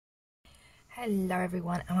Hello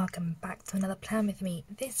everyone and welcome back to another plan with me.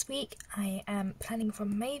 This week I am planning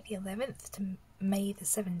from May the 11th to May the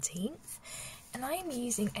 17th and I am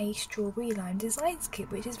using a strawberry lime designs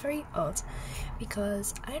kit, which is very odd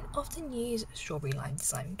because I don't often use strawberry lime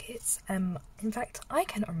design kits. In fact, I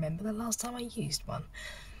cannot remember the last time I used one,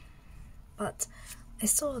 but I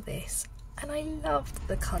saw this and I loved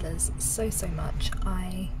the colours so much.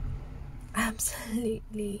 I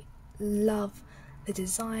absolutely love the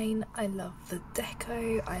design, I love the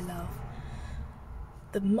deco, I love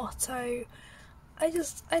the motto,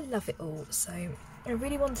 I love it all. So I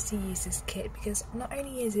really wanted to use this kit because not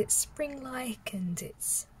only is it spring-like and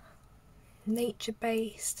it's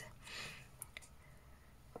nature-based.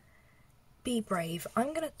 Be brave.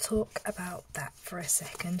 I'm going to talk about that for a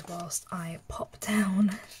second whilst I pop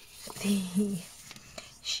down the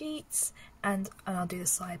sheets and I'll do the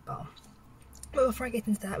sidebar. But before I get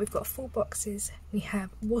into that, we've got 4 boxes. We have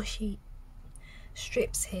washi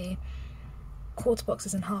strips here, quarter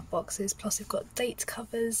boxes and half boxes, plus we've got date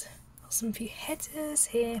covers, some few headers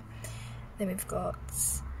here, then we've got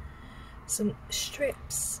some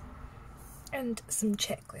strips and some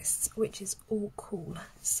checklists, which is all cool.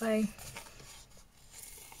 So,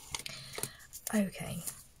 okay,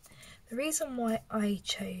 the reason why I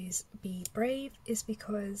chose Be Brave is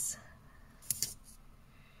because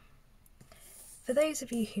for those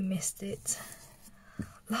of you who missed it,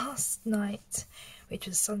 last night, which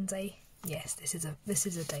was Sunday, yes, this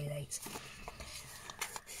is a day late.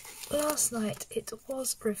 Last night it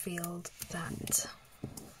was revealed that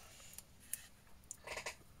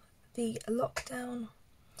the lockdown,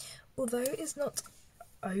 although it's not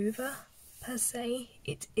over per se,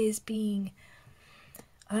 it is being,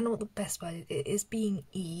 I don't know what the best word is, it is being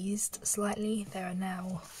eased slightly. There are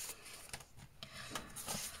now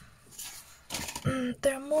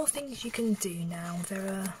there are more things you can do now.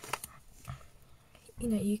 There are, you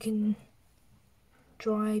know, you can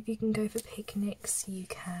drive, you can go for picnics, you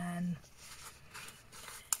can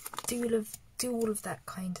do all of that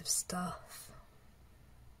kind of stuff.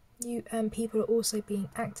 People are also being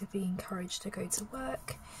actively encouraged to go to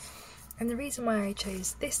work, and the reason why I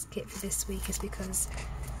chose this kit for this week is because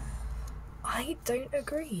I don't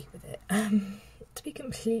agree with it. To be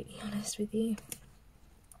completely honest with you,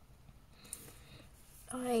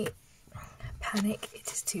 I panic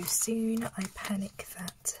it is too soon. I panic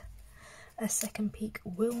that a second peak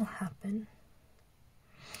will happen.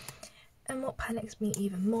 And what panics me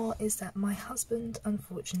even more is that my husband,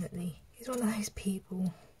 unfortunately, is one of those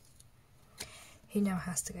people who now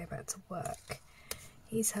has to go back to work.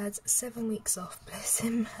 He's had 7 weeks off, bless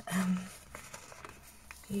him.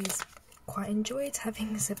 He's quite enjoyed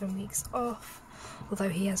having 7 weeks off, although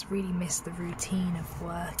he has really missed the routine of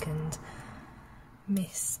work and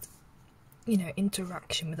missed, you know,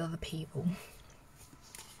 interaction with other people.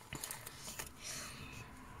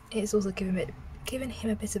 It's also given him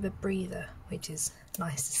a bit of a breather, which is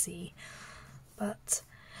nice to see. But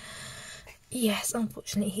yes,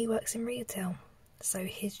 unfortunately he works in retail, so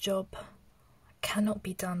his job cannot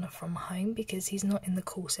be done from home because he's not in the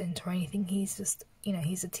call centre or anything. He's just, you know,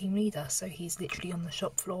 he's a team leader, so he's literally on the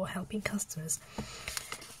shop floor helping customers,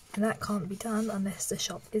 and that can't be done unless the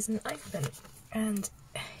shop isn't open. And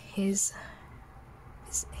his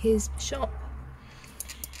shop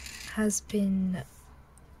has been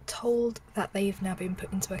told that they've now been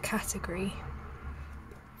put into a category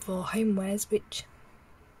for homewares, which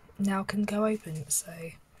now can go open, so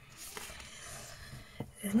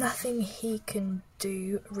there's nothing he can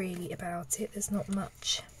do really about it. There's not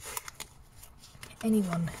much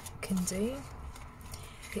anyone can do.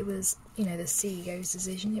 It was, you know, the CEO's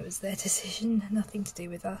decision, it was their decision, nothing to do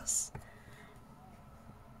with us.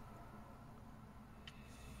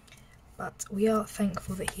 But we are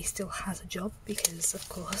thankful that he still has a job because, of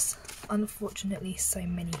course, unfortunately so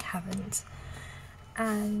many haven't.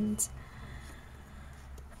 And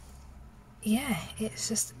yeah, it's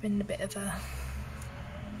just been a bit of a,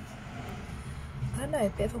 I don't know, a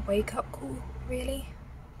bit of a wake-up call, really.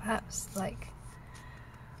 Perhaps, like,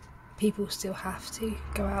 people still have to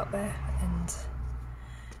go out there and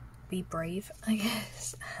be brave, I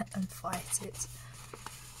guess, and fight it.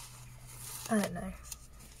 I don't know.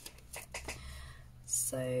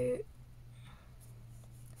 So,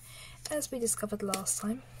 as we discovered last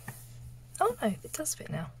time, oh no, it does fit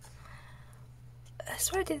now. I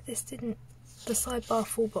swear the sidebar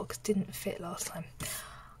full box didn't fit last time.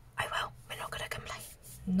 Oh well, we're not going to complain.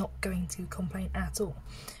 Not going to complain at all.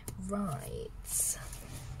 Right. So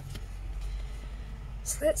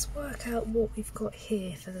let's work out what we've got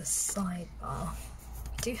here for the sidebar.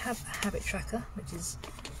 We do have a habit tracker, which is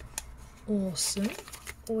awesome.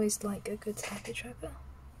 always like a good habit tracker.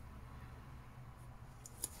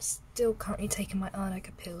 Still currently taking my iron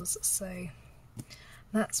pills, so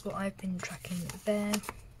that's what I've been tracking there.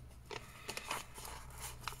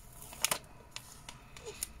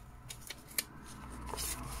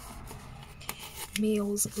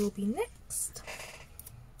 Meals will be next.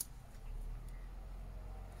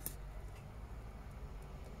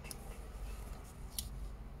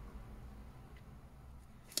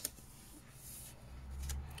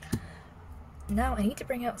 Now I need to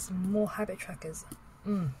bring out some more habit trackers.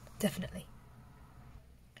 Definitely.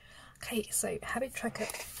 Okay, so habit tracker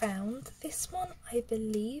found. This one I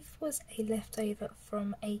believe was a leftover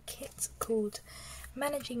from a kit called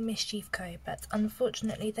Managing Mischief Co, but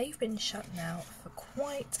unfortunately they've been shut now for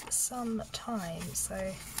quite some time,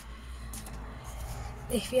 so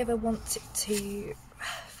if you ever want to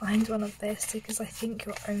find one of their stickers, I think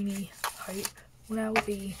your only hope will now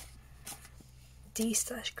be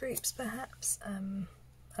D-stash groups perhaps. I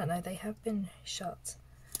don't know, they have been shut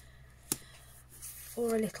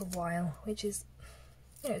for a little while, which is,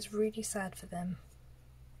 you know, it's really sad for them.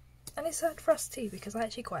 And it's sad for us too, because I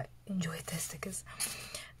actually quite enjoyed their stickers.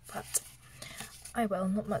 But, oh well,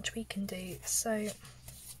 not much we can do. So,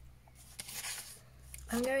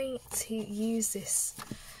 I'm going to use this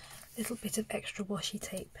little bit of extra washi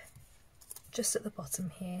tape just at the bottom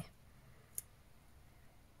here.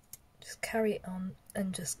 Just carry it on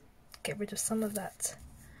and just get rid of some of that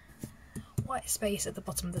white space at the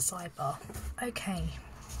bottom of the sidebar. Okay,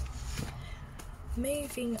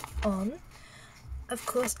 moving on. Of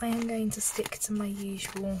course I am going to stick to my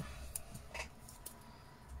usual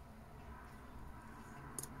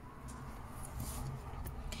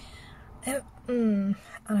I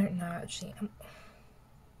don't know actually.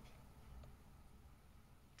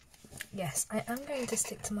 Yes, I am going to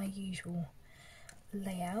stick to my usual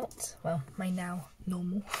layout. Well, my now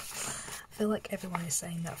normal. I feel like everyone is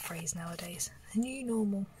saying that phrase nowadays. The new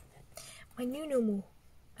normal. My new normal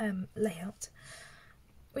layout,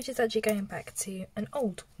 which is actually going back to an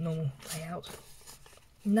old normal layout.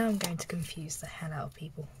 Now I'm going to confuse the hell out of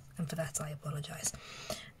people, and for that I apologise.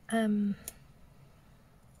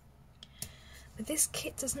 But this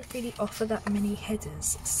kit doesn't really offer that many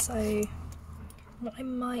headers, so what I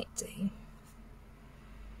might do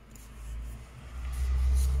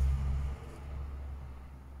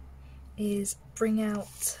is bring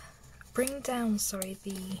down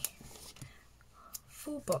the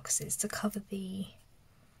full boxes to cover the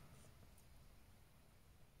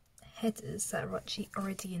headers that are actually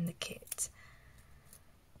already in the kit.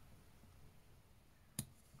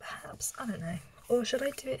 Perhaps, I don't know. Or should I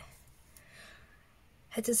do it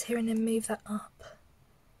headers here and then move that up?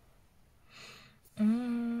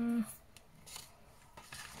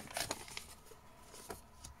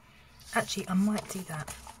 Actually, I might do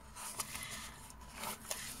that.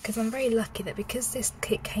 Because I'm very lucky that because this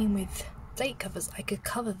kit came with date covers, I could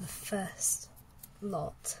cover the first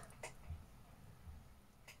lot.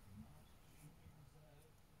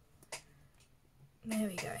 There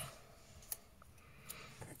we go.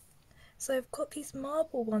 So I've got these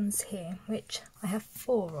marble ones here, which I have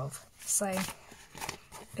 4 of. So I'm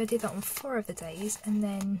going to do that on 4 of the days, and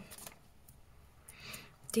then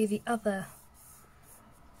do the other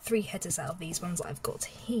 3 headers out of these ones that I've got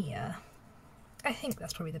here. I think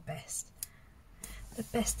that's probably the best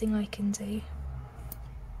thing I can do.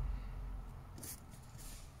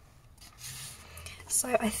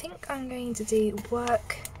 So I think I'm going to do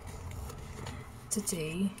work to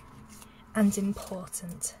do and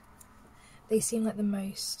important. They seem like the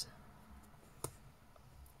most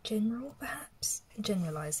general, perhaps?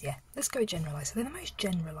 Generalised, yeah. Let's go generalised. So they're the most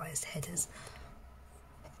generalised headers.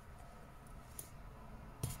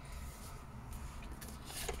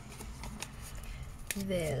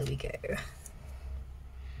 There we go.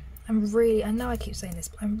 I know I keep saying this,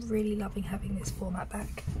 but I'm really loving having this format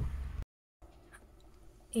back.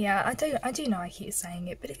 Yeah, I do know I keep saying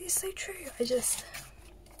it, but it is so true.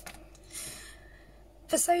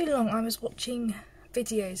 For so long I was watching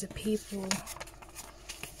videos of people,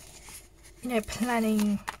 you know,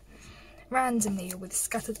 planning randomly or with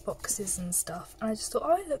scattered boxes and stuff, and I just thought,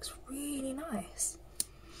 oh, it looks really nice.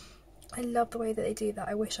 I love the way that they do that.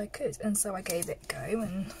 I wish I could, and so I gave it a go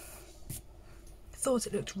and thought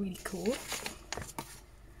it looked really cool.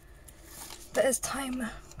 But as time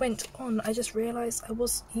went on, I just realised I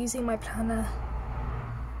was using my planner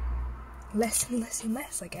less and less and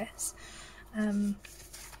less, I guess.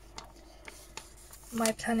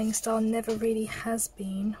 My planning style never really has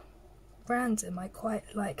been random. I quite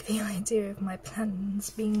like the idea of my plans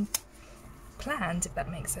being planned, if that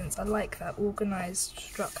makes sense. I like that organised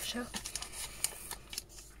structure.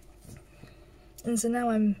 And so now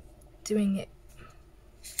I'm doing it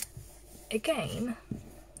again.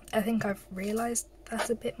 I think I've realised that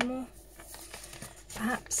a bit more.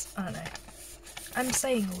 Perhaps, I don't know. I'm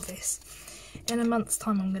saying all this. In a month's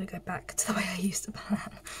time I'm going to go back to the way I used to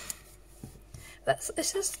plan.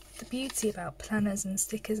 It's just the beauty about planners and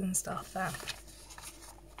stickers and stuff, that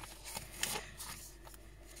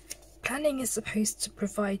planning is supposed to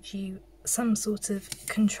provide you some sort of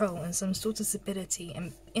control and some sort of stability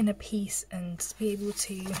and inner peace, and to be able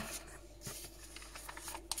to,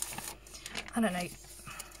 I don't know,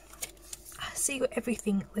 see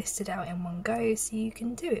everything listed out in one go so you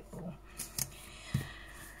can do it all.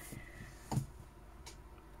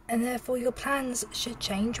 And therefore your plans should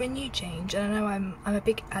change when you change, and I know I'm a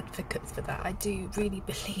big advocate for that. I do really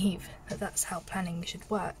believe that that's how planning should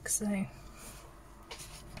work, so I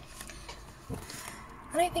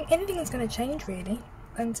don't think anything's going to change really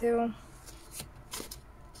until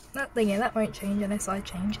that thing. Yeah, that won't change unless I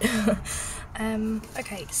change.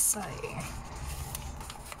 Okay, so I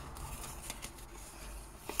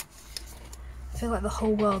feel like the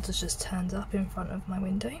whole world has just turned up in front of my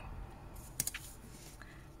window.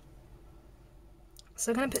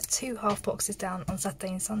 So I'm going to put 2 half boxes down on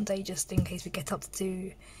Saturday and Sunday, just in case we get up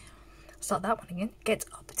to start that one again. Get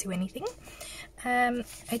up to anything. I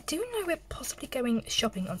do know we're possibly going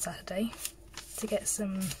shopping on Saturday to get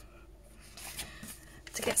some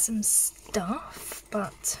stuff,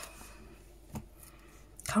 but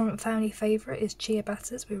current family favourite is chia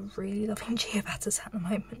batters. We're really loving chia batters at the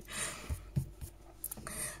moment,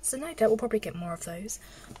 so no doubt we'll probably get more of those.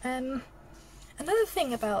 Another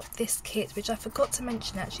thing about this kit, which I forgot to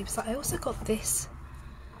mention actually, was that I also got this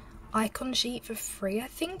icon sheet for free. I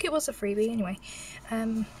think it was a freebie anyway.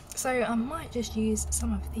 So I might just use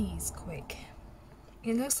some of these quick.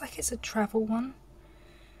 It looks like it's a travel one,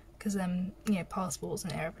 because you know, passports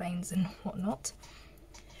and aeroplanes and whatnot.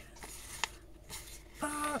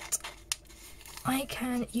 But I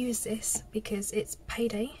can use this because it's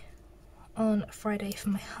payday on Friday for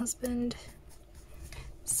my husband,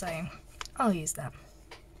 so I'll use that.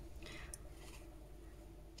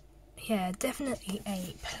 Yeah, definitely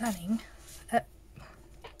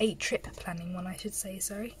a trip planning one, I should say,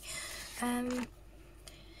 sorry.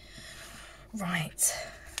 Right,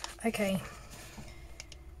 okay,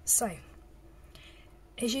 so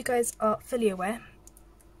as you guys are fully aware,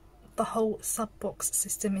 the whole sub-box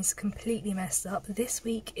system is completely messed up. This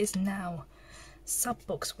week is now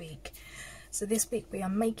sub-box week. So this week we are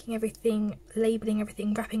making everything, labelling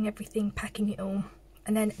everything, wrapping everything, packing it all,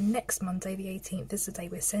 and then next Monday the 18th is the day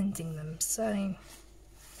we're sending them. So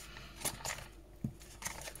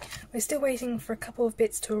we're still waiting for a couple of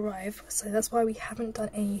bits to arrive, so that's why we haven't done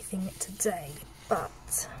anything today,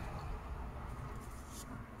 but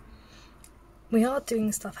we are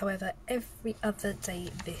doing stuff, however, every other day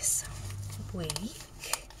this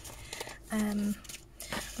week. I'm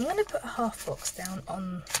going to put a half box down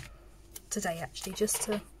on today actually, just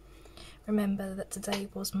to remember that today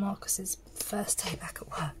was Marcus's first day back at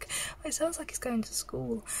work. It sounds like he's going to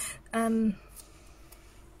school.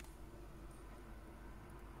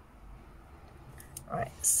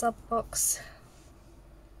 Right, sub box.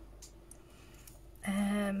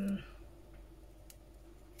 I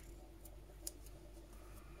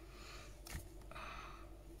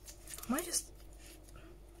might just,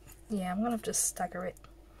 yeah, I'm gonna have to stagger it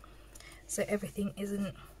so everything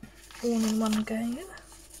isn't all in one go.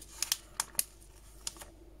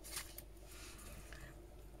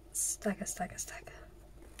 Stagger, stagger, stagger.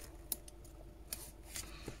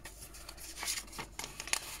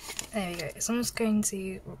 There we go. So I'm just going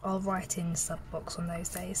to, I'll write in sub box on those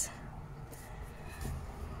days.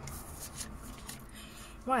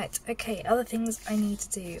 Right, okay, other things I need to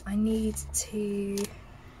do. I need to,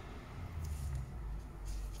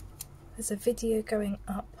 there's a video going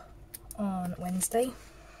up on Wednesday.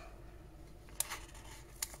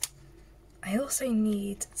 I also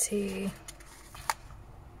need to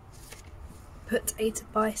put a to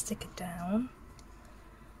buy sticker down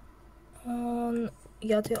on,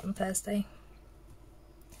 yeah, I'll do it on Thursday,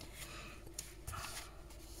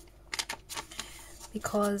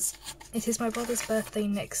 because it is my brother's birthday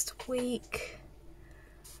next week,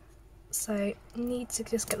 so need to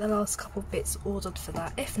just get the last couple of bits ordered for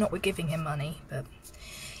that. If not, we're giving him money, but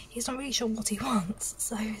he's not really sure what he wants,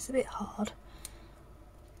 so it's a bit hard.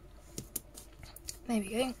 There we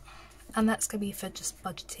go, and that's going to be for just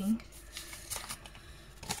budgeting.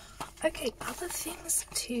 Okay, other things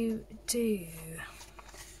to do.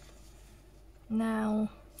 Now,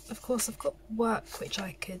 of course, I've got work which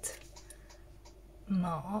I could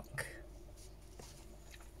mark.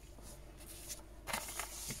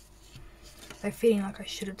 I'm feeling like I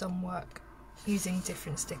should have done work using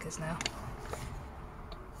different stickers now.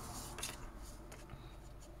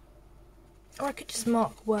 Or I could just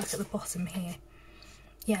mark work at the bottom here.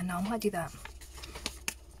 Yeah, no, I might do that.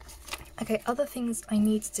 Okay, other things I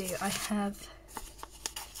need to do. I have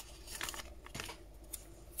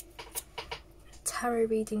a tarot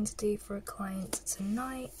reading to do for a client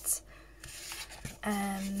tonight.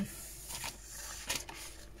 And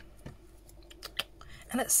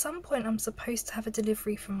at some point I'm supposed to have a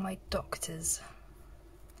delivery from my doctors.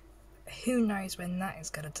 Who knows when that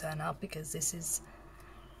is going to turn up, because this is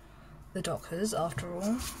the doctors after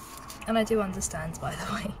all. And I do understand, by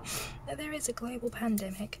the way, that there is a global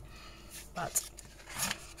pandemic, but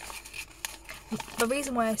the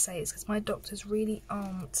reason why I say it is because my doctors really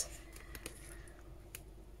aren't,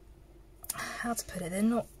 how to put it, they're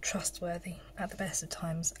not trustworthy at the best of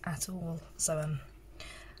times at all. So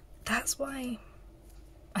that's why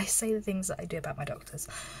I say the things that I do about my doctors.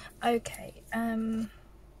 Okay, I'll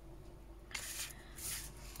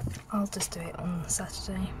just do it on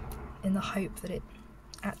Saturday in the hope that it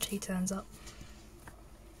actually turns up.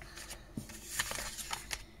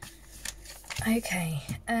 Okay,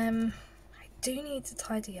 I do need to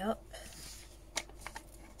tidy up,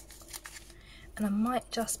 and I might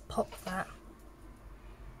just pop that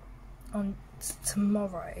on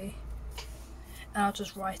tomorrow, and I'll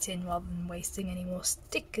just write in rather than wasting any more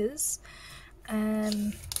stickers.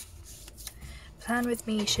 Plan with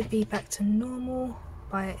me should be back to normal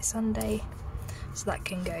by Sunday, so that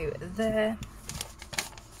can go there.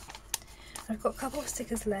 I've got a couple of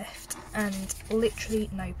stickers left and literally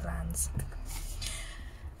no plans,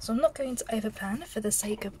 so I'm not going to overplan for the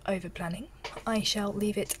sake of overplanning. I shall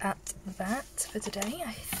leave it at that for today.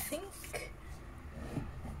 I think,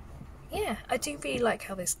 yeah, I do really like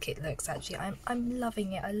how this kit looks. Actually, I'm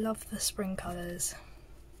loving it. I love the spring colours.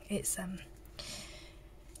 It's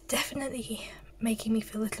definitely making me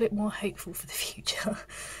feel a little bit more hopeful for the future.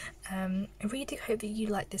 I really do hope that you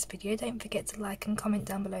like this video. Don't forget to like and comment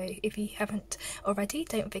down below if you haven't already.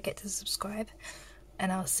 Don't forget to subscribe,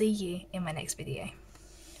 and I'll see you in my next video.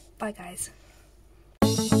 Bye guys.